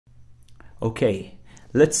Okay,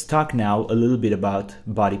 let's talk now a little bit about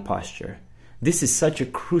body posture. This is such a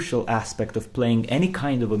crucial aspect of playing any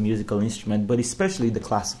kind of a musical instrument, but especially the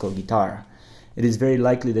classical guitar. It is very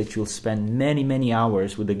likely that you'll spend many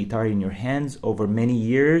hours with the guitar in your hands over many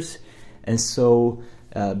years, and so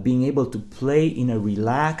being able to play in a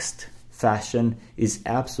relaxed fashion is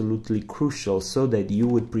absolutely crucial so that you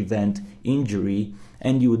would prevent injury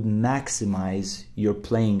and you would maximize your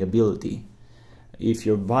playing ability. If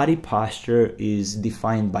your body posture is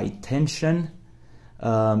defined by tension,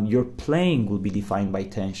 your playing will be defined by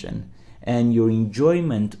tension, and your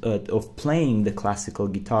enjoyment of playing the classical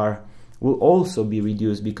guitar will also be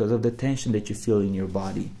reduced because of the tension that you feel in your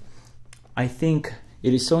body. I think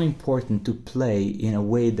it is so important to play in a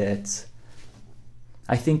way that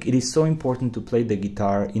the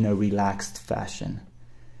guitar in a relaxed fashion.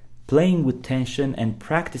 Playing with tension and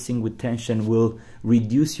practicing with tension will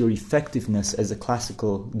reduce your effectiveness as a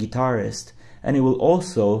classical guitarist, and it will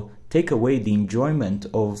also take away the enjoyment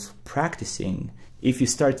of practicing. If you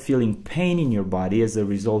start feeling pain in your body as a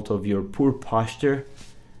result of your poor posture,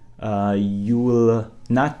 you will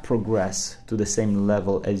not progress to the same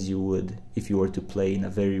level as you would if you were to play in a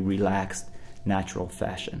very relaxed, natural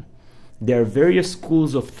fashion. There are various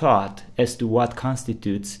schools of thought as to what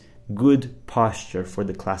constitutes good posture for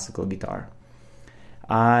the classical guitar.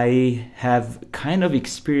 I have kind of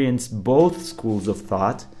experienced both schools of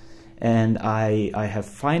thought, and I have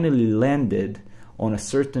finally landed on a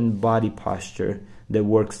certain body posture that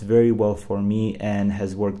works very well for me and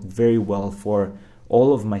has worked very well for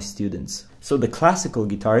all of my students. So the classical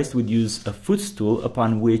guitarist would use a footstool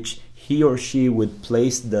upon which he or she would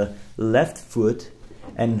place the left foot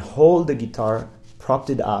and hold the guitar propped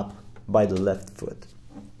it up by the left foot.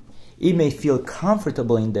 It may feel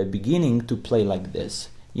comfortable in the beginning to play like this.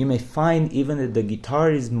 You may find even that the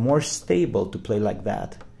guitar is more stable to play like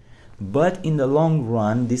that. But in the long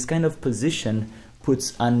run, this kind of position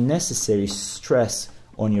puts unnecessary stress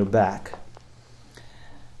on your back.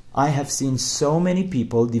 I have seen so many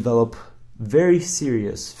people develop very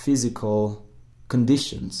serious physical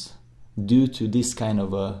conditions due to this kind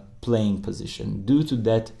of a playing position, due to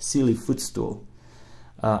that silly footstool.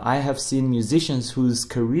 I have seen musicians whose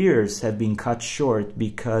careers have been cut short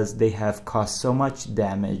because they have caused so much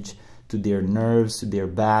damage to their nerves, to their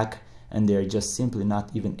back, and they're just simply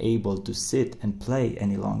not even able to sit and play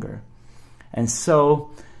any longer. And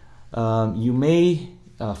so you may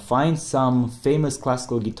find some famous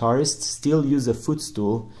classical guitarists still use a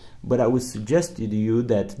footstool, but I would suggest to you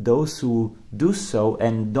that those who do so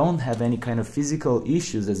and don't have any kind of physical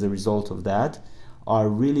issues as a result of that are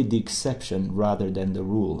really the exception rather than the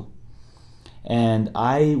rule. And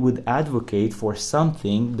I would advocate for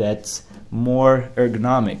something that's more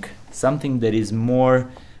ergonomic, something that is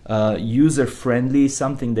more user-friendly,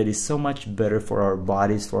 something that is so much better for our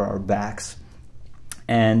bodies, for our backs.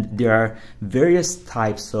 And there are various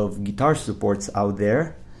types of guitar supports out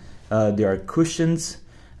there. There are cushions.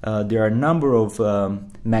 There are a number of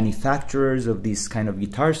manufacturers of these kind of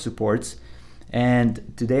guitar supports.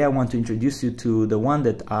 And today I want to introduce you to the one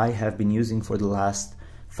that I have been using for the last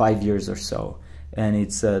 5 years or so. And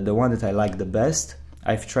it's the one that I like the best.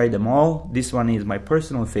 I've tried them all. This one is my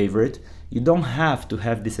personal favorite. You don't have to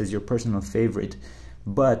have this as your personal favorite,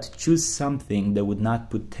 but choose something that would not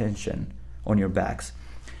put tension on your backs.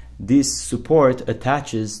 This support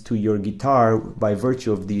attaches to your guitar by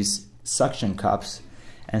virtue of these suction cups,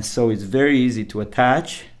 and so it's very easy to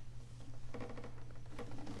attach.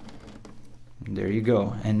 There you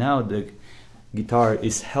go. And now the guitar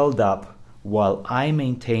is held up while I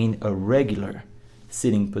maintain a regular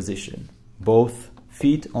sitting position. Both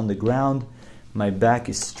feet on the ground, my back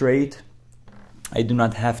is straight. I do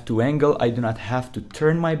not have to angle, I do not have to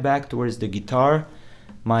turn my back towards the guitar.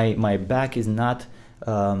 My back is not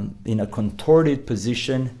in a contorted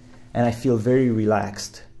position, and I feel very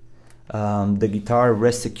relaxed. The guitar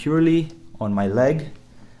rests securely on my leg,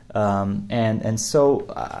 and so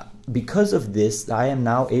because of this, I am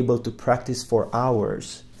now able to practice for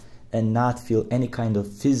hours and not feel any kind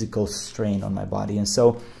of physical strain on my body. And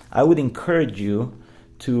so I would encourage you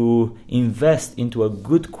to invest into a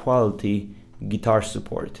good quality guitar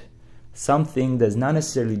support. Something that's not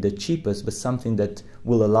necessarily the cheapest, but something that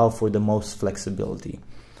will allow for the most flexibility.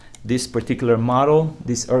 This particular model,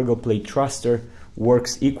 this ErgoPlay Thruster,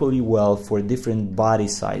 works equally well for different body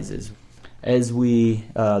sizes. As we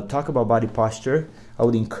talk about body posture, I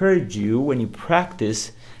would encourage you, when you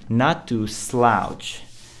practice, not to slouch,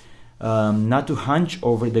 not to hunch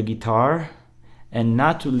over the guitar, and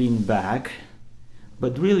not to lean back,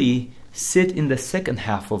 but really sit in the second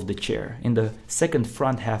half of the chair, in the second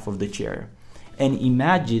front half of the chair. and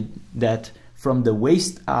imagine that from the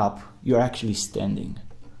waist up, you're actually standing.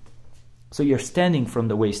 So you're standing from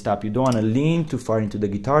the waist up. You don't want to lean too far into the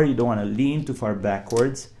guitar. You don't want to lean too far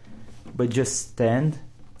backwards, but just stand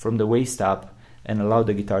from the waist up and allow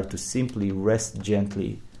the guitar to simply rest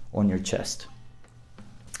gently on your chest.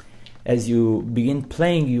 As you begin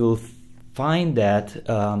playing, you'll find that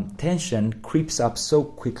tension creeps up so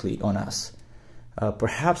quickly on us.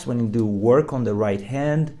 Perhaps when you do work on the right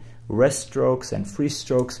hand, rest strokes and free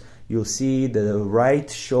strokes, you'll see the right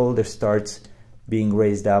shoulder starts being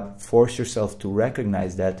raised up. Force yourself to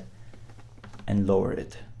recognize that and lower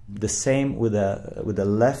it. The same with the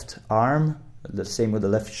left arm, the same with the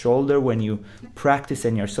left shoulder. When you practice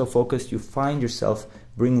and you're so focused, you find yourself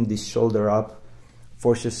bringing this shoulder up.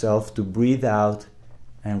 Force yourself to breathe out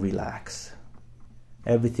and relax.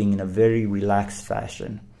 Everything in a very relaxed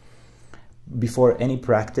fashion. Before any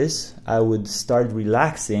practice, I would start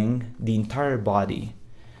relaxing the entire body,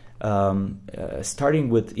 starting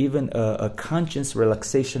with even a conscious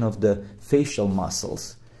relaxation of the facial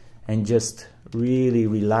muscles, and just really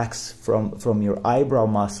relax from your eyebrow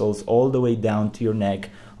muscles all the way down to your neck,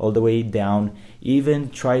 all the way down. Even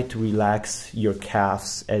try to relax your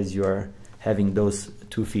calves as you're having those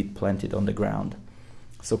 2 feet planted on the ground.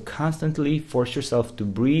 So constantly force yourself to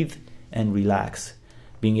breathe and relax.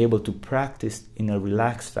 Being able to practice in a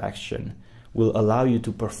relaxed fashion will allow you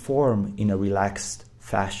to perform in a relaxed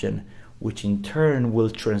fashion, which in turn will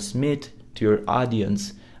transmit to your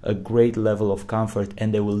audience a great level of comfort,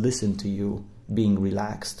 and they will listen to you being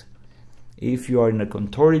relaxed. If you are in a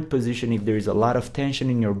contorted position, if there is a lot of tension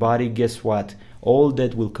in your body, guess what? All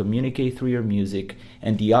that will communicate through your music,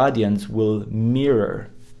 and the audience will mirror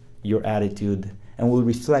your attitude and will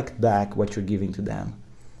reflect back what you're giving to them.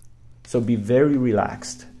 So be very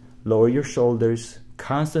relaxed. Lower your shoulders,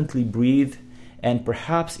 constantly breathe, and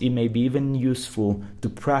perhaps it may be even useful to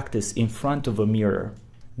practice in front of a mirror.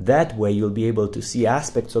 That way you'll be able to see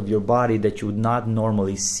aspects of your body that you would not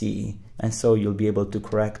normally see, and so you'll be able to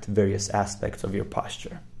correct various aspects of your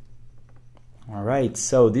posture. All right,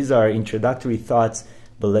 so these are introductory thoughts,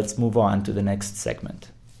 but let's move on to the next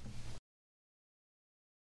segment.